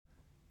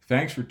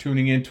Thanks for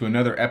tuning in to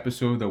another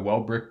episode of the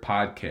Wellbrick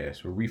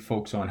Podcast, where we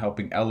focus on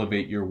helping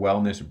elevate your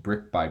wellness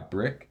brick by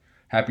brick.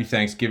 Happy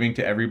Thanksgiving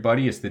to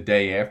everybody. It's the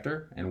day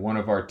after, and one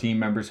of our team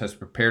members has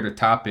prepared a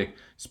topic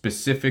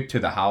specific to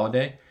the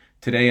holiday.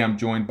 Today I'm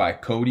joined by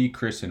Cody,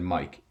 Chris, and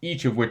Mike,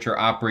 each of which are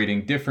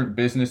operating different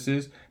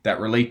businesses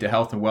that relate to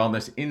health and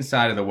wellness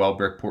inside of the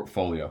Wellbrick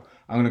portfolio.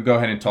 I'm going to go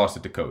ahead and toss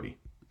it to Cody.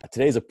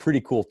 Today's a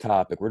pretty cool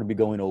topic. We're going to be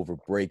going over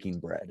breaking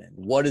bread.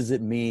 And what does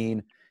it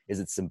mean? Is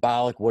it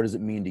symbolic? What does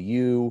it mean to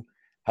you?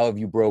 How have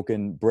you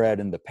broken bread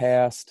in the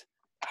past?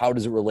 How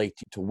does it relate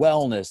to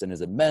wellness? And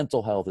is it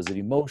mental health? Is it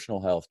emotional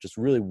health? Just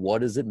really,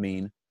 what does it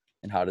mean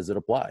and how does it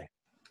apply?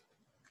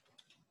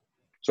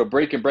 So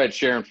breaking bread,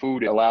 sharing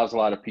food, it allows a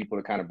lot of people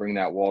to kind of bring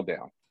that wall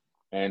down.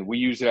 And we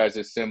use it as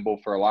a symbol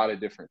for a lot of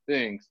different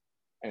things.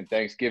 And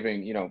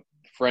Thanksgiving,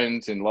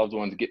 friends and loved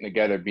ones getting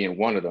together being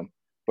one of them.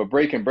 But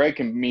breaking bread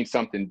can mean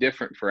something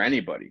different for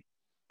anybody.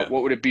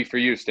 What would it be for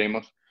you,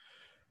 Stamos?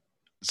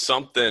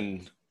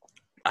 Something,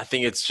 I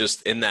think it's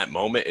just in that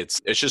moment. It's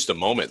just a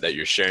moment that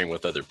you're sharing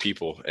with other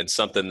people, and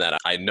something that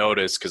I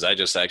noticed because I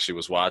just actually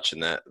was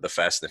watching the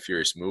Fast and the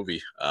Furious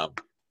movie. I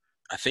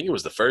think it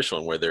was the first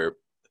one where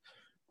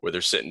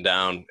they're sitting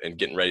down and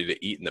getting ready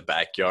to eat in the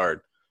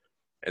backyard.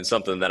 And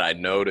something that I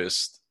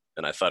noticed,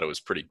 and I thought it was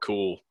pretty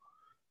cool.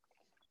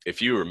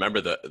 If you remember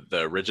the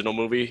original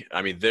movie,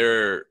 I mean,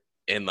 they're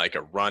in like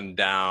a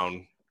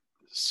rundown,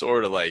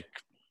 sort of like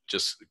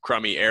just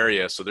crummy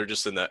area. So they're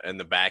just in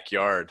the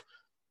backyard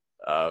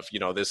of,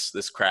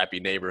 this crappy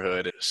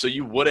neighborhood. So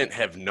you wouldn't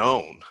have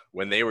known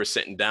when they were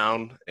sitting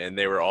down and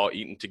they were all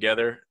eating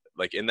together.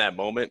 Like in that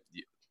moment,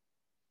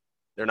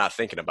 they're not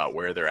thinking about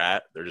where they're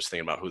at. They're just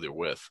thinking about who they're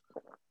with.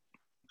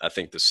 I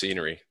think the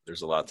scenery,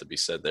 there's a lot to be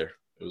said there.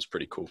 It was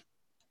pretty cool.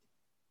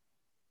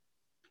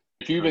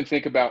 If you even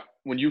think about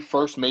when you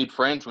first made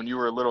friends when you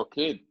were a little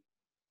kid,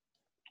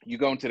 you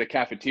go into the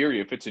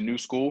cafeteria, if it's a new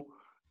school,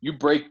 you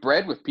break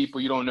bread with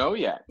people you don't know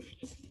yet.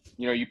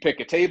 You pick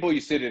a table, you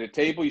sit at a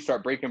table, you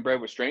start breaking bread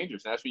with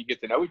strangers, and that's when you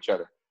get to know each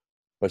other.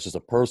 But it's just a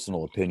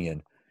personal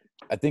opinion.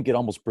 I think it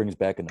almost brings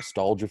back a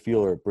nostalgia feel,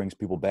 or it brings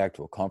people back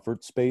to a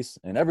comfort space.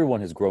 And everyone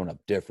has grown up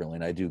differently,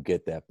 and I do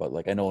get that. But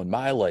like I know in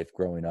my life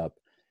growing up,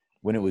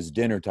 when it was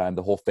dinner time,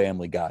 the whole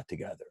family got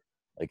together.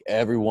 Like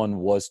everyone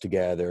was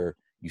together.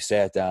 You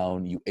sat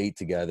down, you ate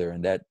together,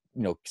 and that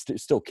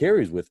still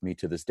carries with me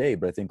to this day.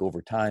 But I think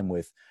over time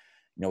with,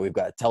 we've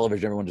got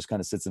television, everyone just kind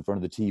of sits in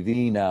front of the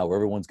TV now, where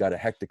everyone's got a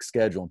hectic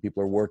schedule and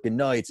people are working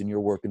nights and you're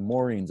working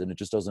mornings, and it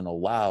just doesn't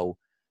allow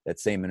that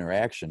same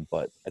interaction.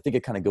 But I think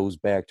it kind of goes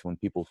back to when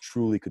people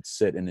truly could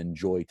sit and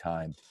enjoy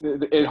time.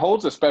 It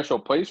holds a special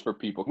place for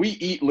people. We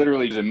eat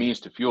literally as a means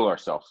to fuel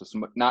ourselves. It's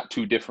not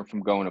too different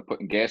from going and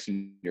putting gas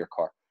in your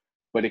car.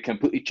 But it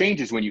completely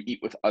changes when you eat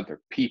with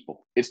other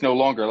people. It's no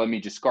longer, let me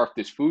just scarf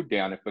this food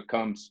down. It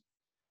becomes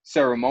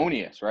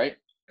ceremonious, right?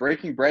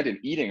 Breaking bread and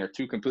eating are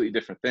two completely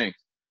different things.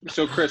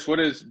 So, Chris, what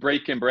does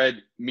breaking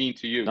bread mean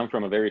to you? I'm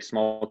from a very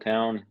small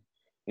town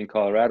in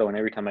Colorado, and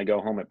every time I go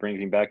home, it brings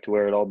me back to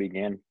where it all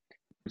began.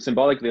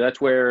 Symbolically,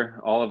 that's where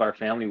all of our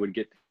family would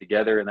get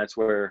together, and that's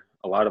where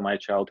a lot of my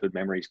childhood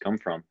memories come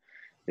from.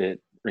 It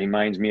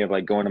reminds me of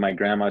like going to my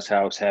grandma's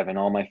house, having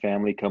all my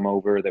family come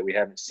over that we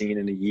haven't seen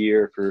in a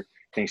year for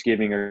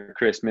Thanksgiving or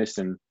Christmas,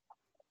 and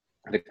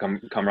the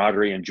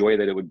camaraderie and joy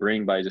that it would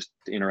bring by just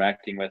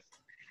interacting with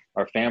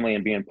our family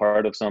and being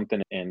part of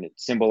something. And it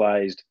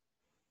symbolized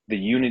the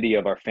unity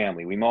of our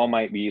family. We all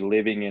might be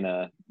living in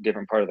a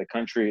different part of the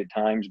country at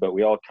times, but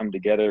we all come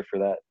together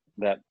for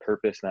that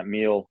purpose, that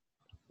meal.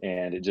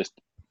 And it just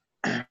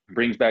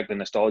brings back the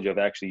nostalgia of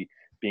actually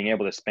being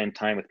able to spend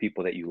time with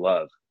people that you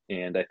love.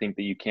 And I think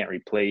that you can't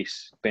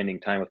replace spending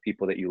time with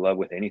people that you love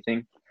with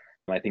anything.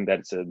 I think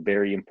that's a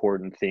very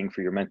important thing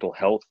for your mental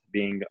health,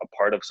 being a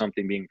part of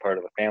something, being part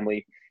of a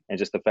family, and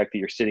just the fact that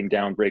you're sitting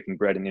down, breaking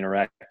bread and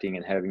interacting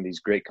and having these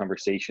great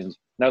conversations.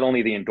 Not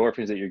only the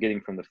endorphins that you're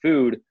getting from the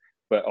food,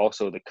 but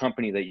also the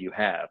company that you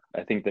have.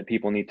 I think that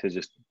people need to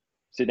just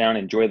sit down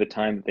and enjoy the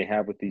time that they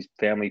have with these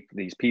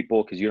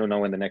people, because you don't know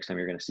when the next time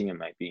you're going to see them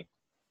might be.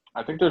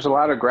 I think there's a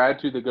lot of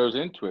gratitude that goes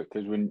into it,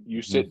 because when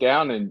you sit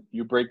down and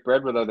you break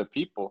bread with other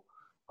people,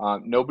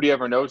 nobody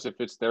ever knows if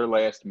it's their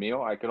last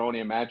meal. I could only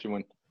imagine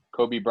when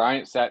Kobe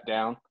Bryant sat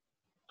down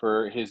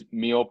for his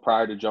meal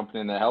prior to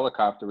jumping in the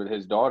helicopter with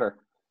his daughter.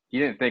 He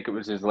didn't think it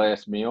was his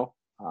last meal.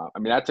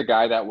 That's a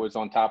guy that was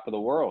on top of the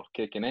world,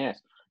 kicking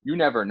ass. You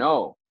never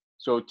know.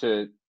 So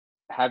to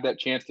have that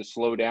chance to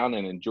slow down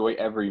and enjoy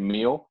every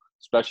meal,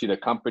 especially the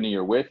company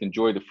you're with,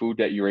 enjoy the food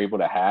that you're able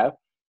to have,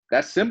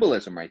 that's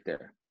symbolism right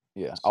there.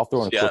 Yeah, I'll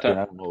throw in a quick one.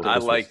 I don't know I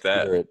like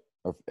that. Or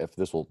if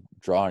this will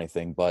draw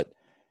anything, but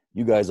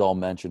you guys all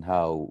mentioned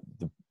how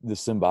the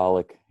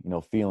symbolic,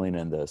 feeling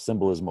and the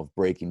symbolism of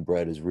breaking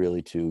bread is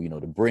really to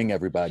bring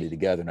everybody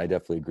together. And I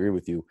definitely agree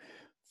with you.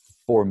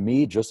 For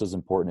me, just as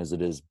important as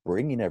it is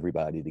bringing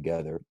everybody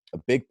together, a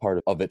big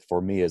part of it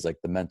for me is like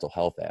the mental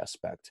health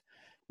aspect.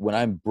 When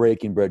I'm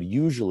breaking bread,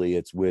 usually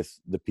it's with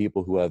the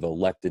people who I've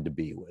elected to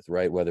be with,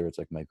 right? Whether it's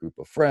like my group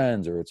of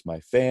friends or it's my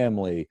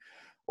family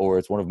or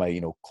it's one of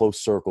my, close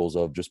circles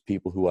of just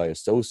people who I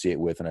associate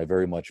with, and I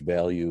very much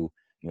value,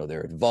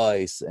 their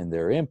advice and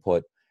their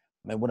input.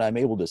 And when I'm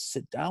able to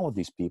sit down with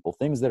these people,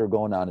 things that are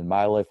going on in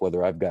my life,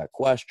 whether I've got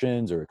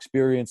questions or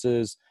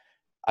experiences,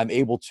 I'm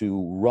able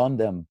to run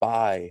them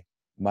by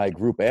my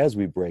group as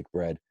we break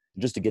bread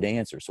just to get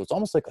answers. So it's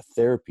almost like a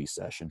therapy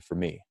session for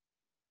me.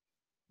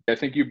 I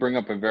think you bring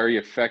up a very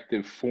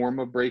effective form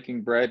of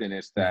breaking bread, and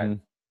it's that,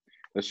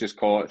 let's just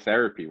call it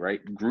therapy,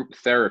 right? Group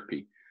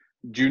therapy.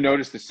 Do you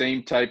notice the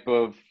same type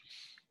of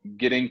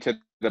getting to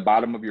the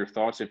bottom of your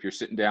thoughts if you're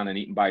sitting down and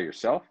eating by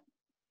yourself?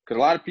 Because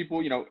a lot of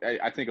people,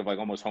 I think of like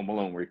almost Home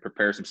Alone, where he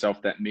prepares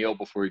himself that meal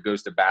before he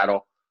goes to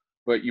battle.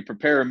 But you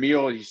prepare a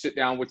meal, you sit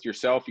down with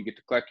yourself, you get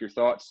to collect your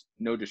thoughts,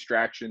 no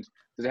distractions.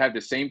 Does it have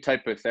the same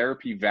type of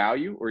therapy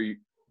value, or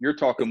you're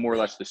talking more or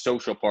less the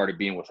social part of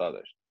being with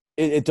others?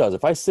 It does.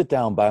 If I sit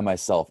down by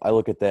myself, I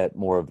look at that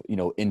more of,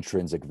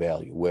 intrinsic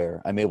value,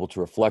 where I'm able to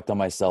reflect on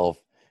myself.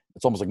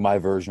 It's almost like my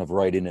version of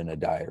writing in a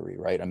diary,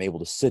 right? I'm able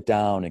to sit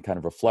down and kind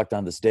of reflect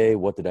on this day.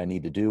 What did I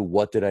need to do?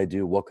 What did I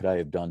do? What could I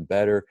have done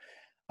better?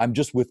 I'm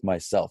just with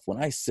myself.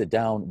 When I sit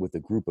down with a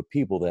group of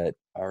people that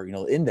are,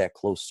 in that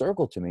close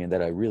circle to me and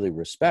that I really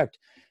respect,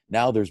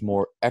 now there's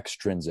more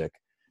extrinsic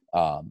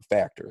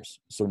factors.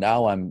 So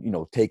now I'm,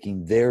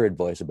 taking their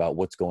advice about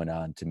what's going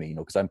on to me,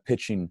 because I'm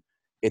pitching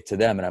it to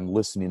them and I'm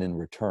listening in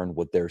return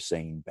what they're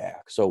saying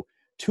back. So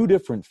two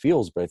different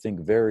feels, but I think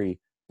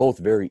both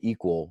very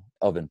equal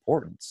of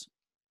importance.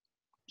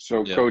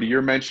 So Cody,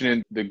 you're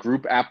mentioning the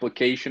group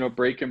application of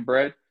breaking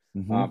bread.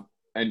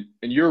 And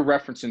you're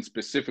referencing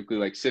specifically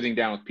like sitting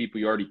down with people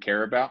you already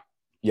care about.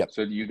 Yep.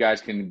 So that you guys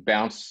can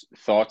bounce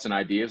thoughts and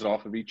ideas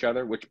off of each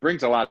other, which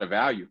brings a lot of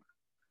value.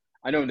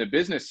 I know in the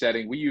business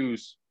setting, we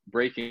use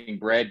breaking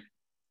bread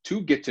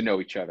to get to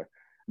know each other.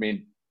 I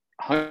mean,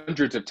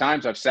 hundreds of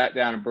times I've sat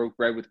down and broke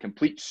bread with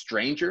complete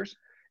strangers,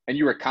 and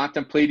you were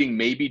contemplating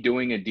maybe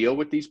doing a deal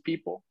with these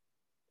people.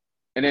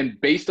 And then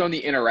based on the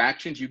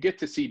interactions, you get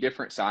to see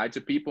different sides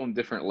of people and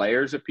different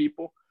layers of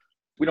people.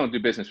 We don't do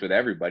business with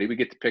everybody. We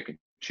get to pick and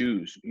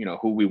choose,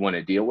 who we want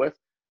to deal with,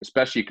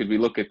 especially because we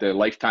look at the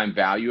lifetime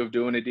value of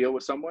doing a deal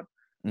with someone.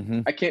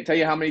 I can't tell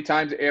you how many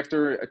times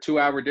after a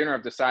 2-hour dinner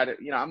I've decided,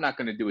 I'm not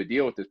going to do a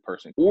deal with this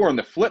person. Or on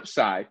the flip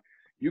side,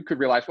 you could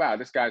realize, wow,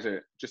 this guy's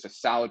just a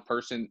solid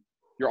person.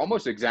 You're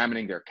almost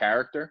examining their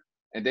character,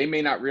 and they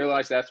may not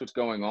realize that's what's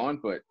going on.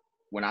 But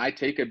when I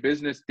take a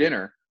business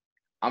dinner,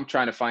 I'm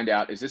trying to find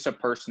out, is this a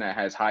person that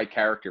has high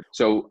character?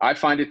 So I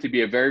find it to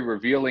be a very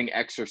revealing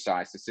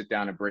exercise to sit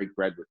down and break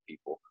bread with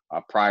people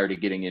prior to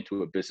getting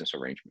into a business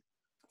arrangement.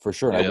 For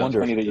sure. And I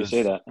wonder funny if that you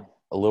say that.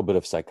 A little bit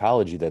of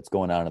psychology that's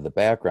going on in the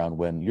background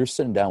when you're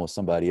sitting down with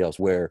somebody else,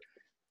 where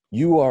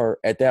you are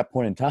at that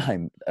point in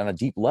time on a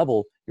deep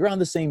level, you're on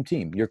the same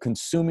team. You're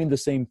consuming the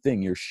same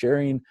thing. You're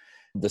sharing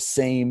the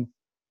same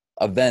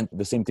event,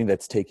 the same thing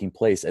that's taking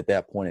place at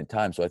that point in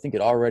time. So I think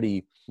it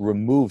already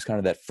removes kind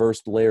of that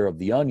first layer of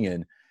the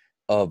onion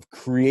of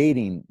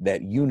creating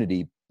that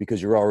unity,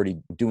 because you're already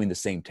doing the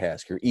same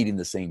task. You're eating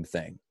the same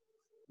thing.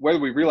 Whether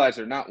we realize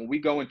it or not, when we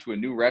go into a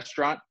new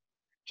restaurant,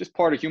 just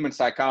part of human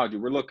psychology,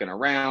 we're looking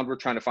around, we're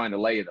trying to find the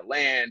lay of the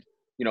land,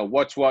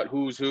 what's what,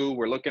 who's who,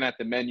 we're looking at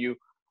the menu.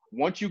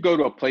 Once you go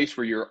to a place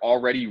where you're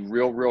already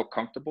real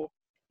comfortable,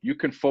 you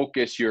can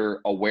focus your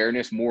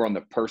awareness more on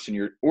the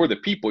person or the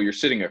people you're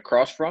sitting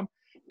across from,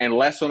 and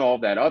less on all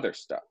that other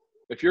stuff.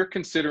 If you're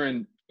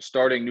considering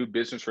starting new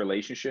business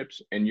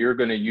relationships and you're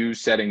going to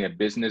use setting a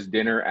business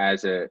dinner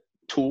as a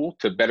tool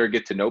to better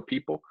get to know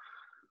people,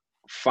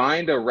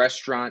 find a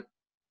restaurant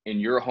in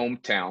your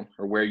hometown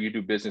or where you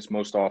do business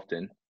most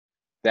often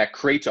that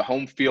creates a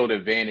home field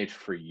advantage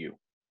for you,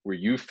 where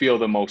you feel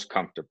the most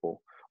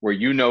comfortable, where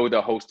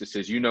the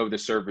hostesses, the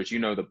servers,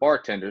 the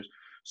bartenders,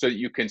 so that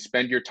you can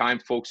spend your time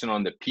focusing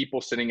on the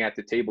people sitting at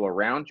the table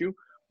around you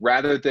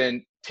rather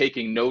than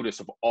taking notice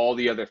of all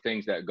the other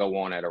things that go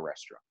on at a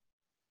restaurant.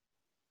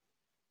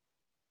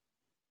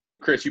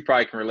 Chris, you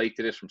probably can relate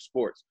to this from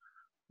sports.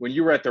 When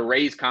you were at the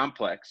Rays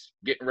complex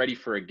getting ready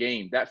for a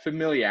game, that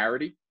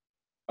familiarity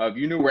of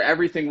you knew where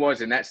everything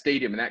was in that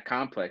stadium, in that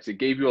complex, it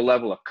gave you a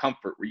level of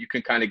comfort where you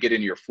can kind of get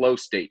into your flow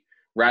state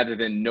rather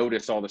than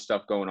notice all the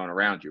stuff going on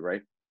around you,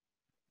 right?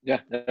 Yeah,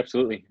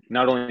 absolutely.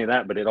 Not only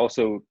that, but it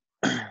also,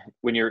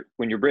 when you're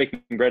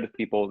breaking bread with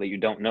people that you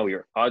don't know,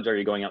 your odds are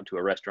you're going out to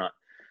a restaurant,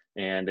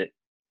 and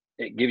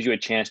it gives you a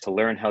chance to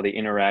learn how they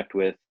interact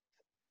with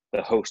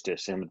the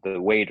hostess and the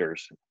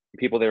waiters,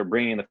 people that are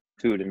bringing the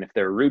food. And if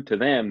they're rude to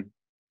them,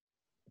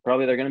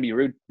 probably they're going to be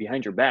rude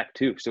behind your back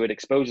too. So it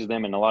exposes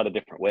them in a lot of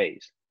different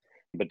ways.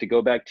 But to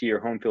go back to your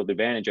home field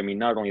advantage, I mean,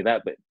 not only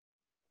that, but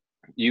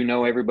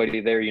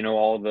everybody there,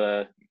 all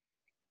the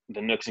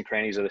nooks and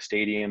crannies of the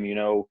stadium,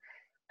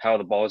 how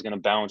the ball is going to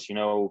bounce,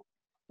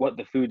 what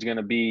the food's going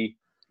to be.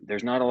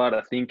 There's not a lot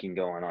of thinking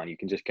going on. You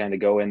can just kind of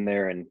go in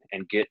there and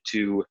get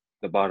to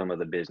the bottom of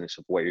the business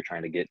of what you're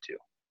trying to get to.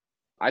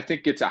 I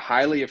think it's a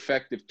highly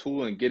effective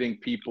tool in getting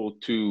people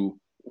to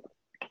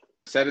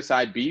set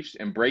aside beefs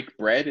and break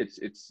bread.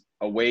 It's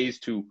a ways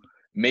to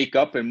make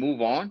up and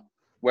move on.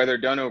 whether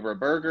done over a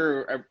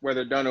burger or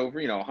whether done over,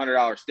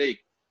 $100 steak.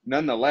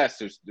 Nonetheless,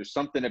 there's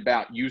something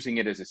about using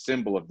it as a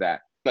symbol of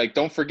that. Like,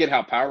 don't forget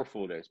how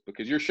powerful it is,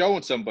 because you're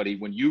showing somebody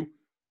when you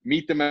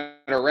meet them at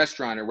a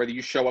restaurant, or whether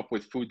you show up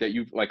with food that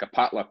like a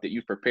potluck that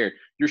you've prepared,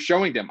 you're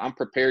showing them, I'm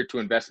prepared to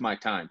invest my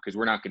time, because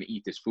we're not going to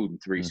eat this food in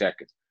 3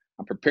 seconds.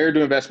 I'm prepared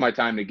to invest my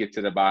time to get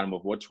to the bottom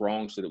of what's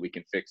wrong so that we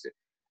can fix it.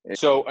 And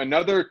so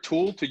another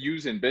tool to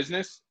use in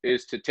business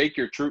is to take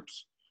your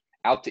troops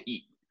out to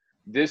eat.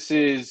 This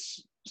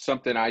is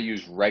something I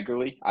use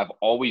regularly. I've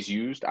always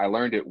used. I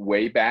learned it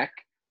way back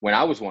when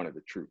I was one of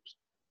the troops.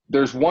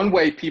 There's one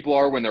way people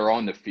are when they're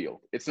on the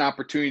field. It's an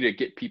opportunity to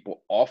get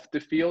people off the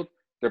field.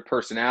 Their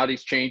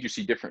personalities change. You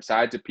see different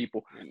sides of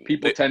people.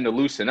 People tend to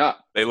loosen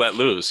up. They let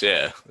loose,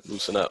 yeah.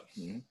 Loosen up.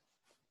 Mm-hmm.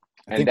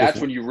 And that's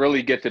when you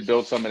really get to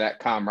build some of that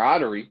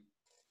camaraderie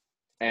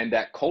and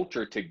that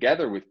culture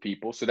together with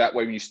people. So that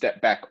way when you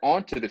step back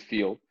onto the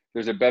field,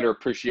 there's a better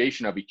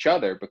appreciation of each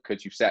other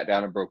because you've sat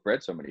down and broke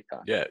bread so many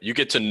times. Yeah, you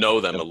get to know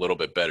them a little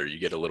bit better. You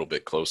get a little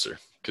bit closer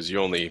because you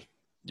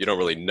don't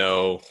really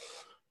know,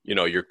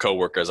 your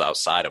coworkers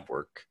outside of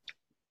work.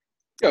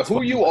 Yeah,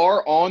 who you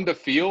are on the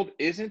field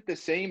isn't the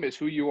same as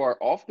who you are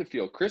off the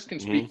field. Chris can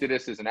speak to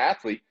this as an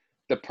athlete.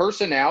 The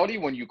personality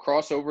when you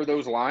cross over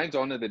those lines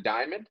onto the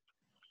diamond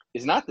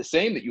is not the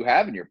same that you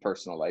have in your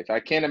personal life. I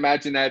can't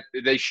imagine that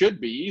they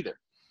should be either.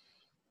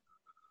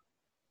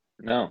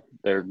 No,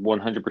 they're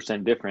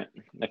 100% different.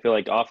 I feel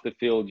like off the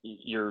field,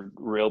 your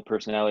real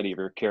personality,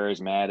 you're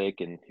charismatic,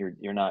 and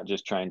you're not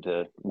just trying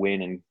to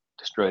win and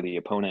destroy the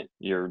opponent.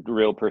 Your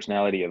real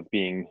personality of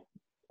being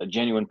a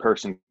genuine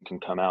person can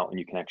come out, and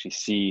you can actually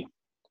see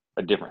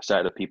a different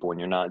side of people when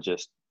you're not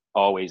just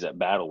always at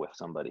battle with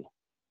somebody.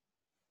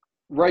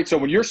 Right. So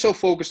when you're so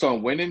focused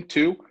on winning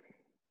too,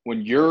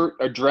 when your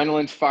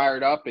adrenaline's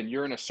fired up and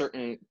you're in a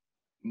certain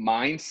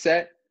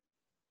mindset,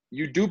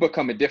 you do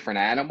become a different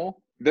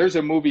animal. There's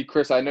a movie,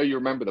 Chris, I know you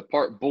remember the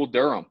part, Bull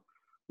Durham,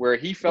 where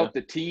he felt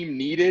the team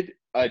needed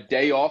a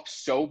day off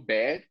so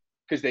bad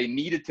because they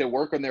needed to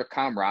work on their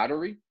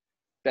camaraderie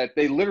that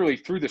they literally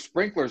threw the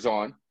sprinklers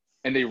on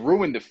and they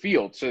ruined the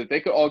field so that they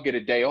could all get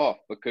a day off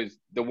because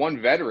the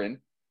one veteran,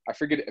 I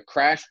forget,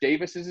 Crash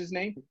Davis is his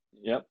name?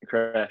 Yep,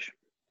 Crash.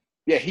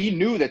 Yeah, he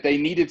knew that they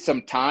needed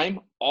some time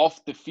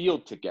off the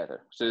field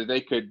together so that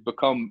they could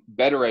become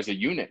better as a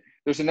unit.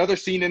 There's another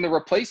scene in The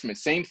Replacement,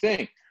 same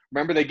thing.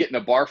 Remember they get in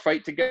a bar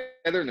fight together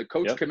and the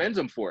coach commends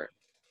them for it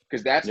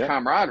because that's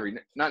camaraderie,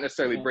 not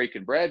necessarily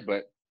breaking bread,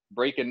 but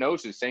breaking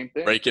noses, same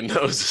thing. Breaking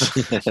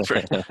noses,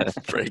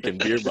 breaking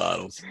beer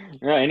bottles.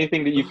 Yeah,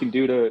 anything that you can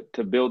do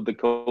to build the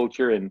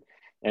culture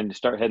and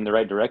start heading the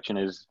right direction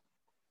is,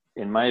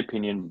 in my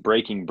opinion,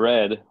 breaking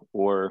bread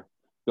or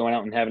going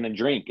out and having a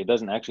drink. It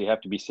doesn't actually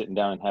have to be sitting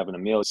down and having a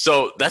meal.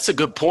 So that's a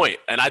good point.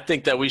 And I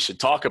think that we should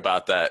talk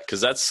about that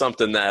because that's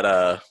something that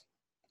I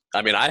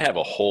have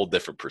a whole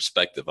different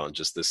perspective on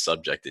just this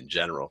subject in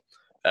general.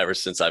 Ever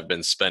since I've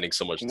been spending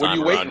so much time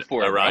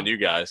around you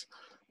guys,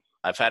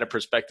 I've had a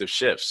perspective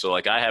shift. So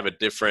like I had a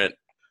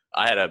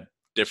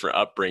different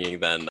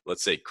upbringing than,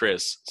 let's say,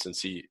 Chris, since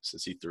he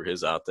threw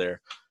his out there.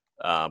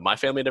 My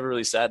family never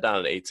really sat down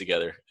and ate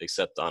together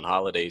except on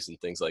holidays and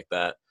things like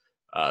that.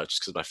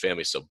 Just because my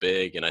family's so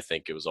big, and I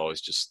think it was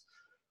always just,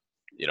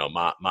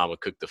 mom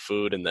would cook the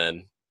food and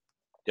then,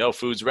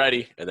 food's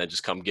ready, and then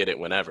just come get it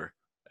whenever.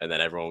 And then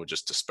everyone would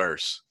just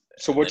disperse.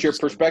 So what's your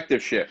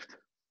perspective shift?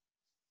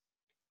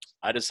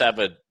 I just have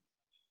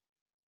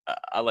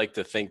I like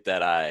to think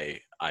that I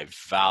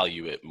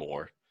value it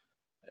more.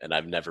 And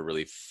I've never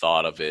really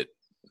thought of it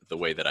the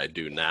way that I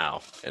do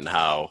now and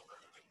how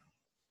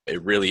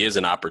it really is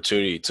an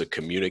opportunity to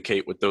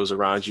communicate with those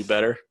around you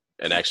better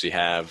and actually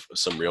have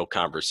some real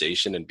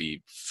conversation and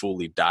be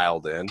fully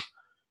dialed in.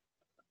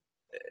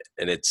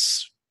 And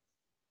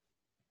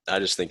I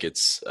just think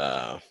it's,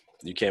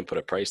 you can't put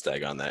a price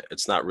tag on that.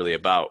 It's not really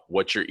about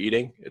what you're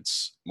eating.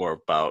 It's more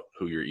about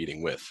who you're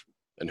eating with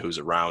and who's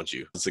around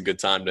you. It's a good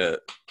time to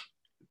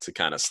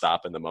kind of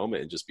stop in the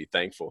moment and just be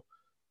thankful.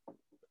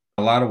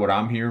 A lot of what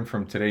I'm hearing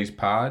from today's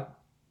pod,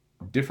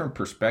 different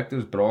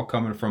perspectives, but all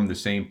coming from the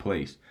same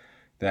place,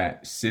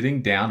 that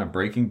sitting down and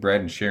breaking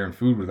bread and sharing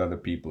food with other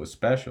people is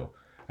special.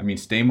 I mean,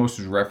 Stamos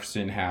was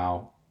referencing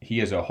how he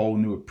has a whole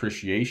new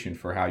appreciation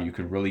for how you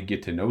can really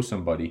get to know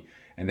somebody.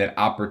 And that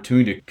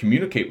opportunity to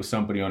communicate with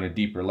somebody on a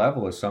deeper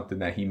level is something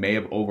that he may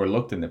have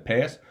overlooked in the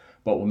past,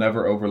 but will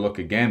never overlook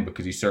again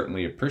because he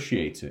certainly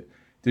appreciates it.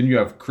 Then you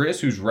have Chris,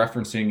 who's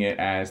referencing it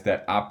as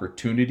that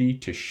opportunity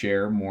to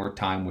share more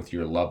time with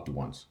your loved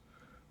ones,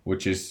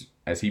 which is,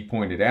 as he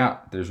pointed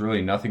out, there's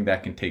really nothing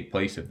that can take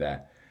place of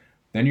that.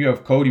 Then you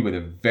have Cody with a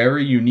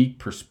very unique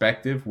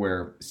perspective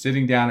where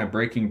sitting down and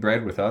breaking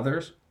bread with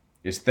others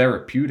is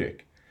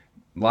therapeutic.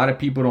 A lot of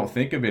people don't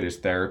think of it as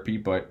therapy,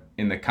 but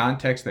in the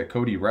context that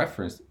Cody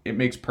referenced, it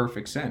makes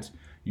perfect sense.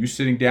 You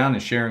sitting down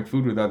and sharing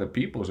food with other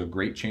people is a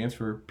great chance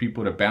for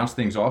people to bounce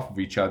things off of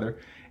each other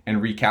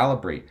and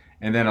recalibrate.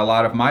 And then a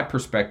lot of my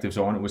perspectives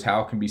on it was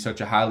how it can be such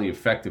a highly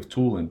effective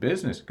tool in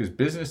business, because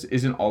business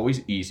isn't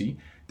always easy.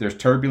 There's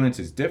turbulence,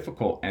 it's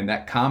difficult, and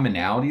that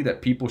commonality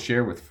that people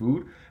share with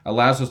food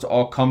allows us to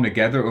all come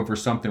together over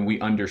something we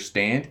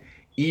understand,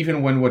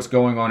 even when what's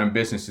going on in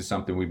business is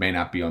something we may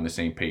not be on the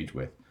same page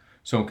with.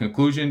 So in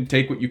conclusion,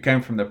 take what you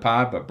can from the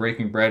pod, but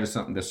breaking bread is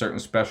something that's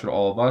certainly special to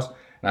all of us.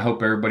 And I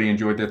hope everybody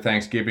enjoyed their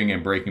Thanksgiving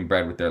and breaking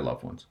bread with their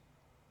loved ones.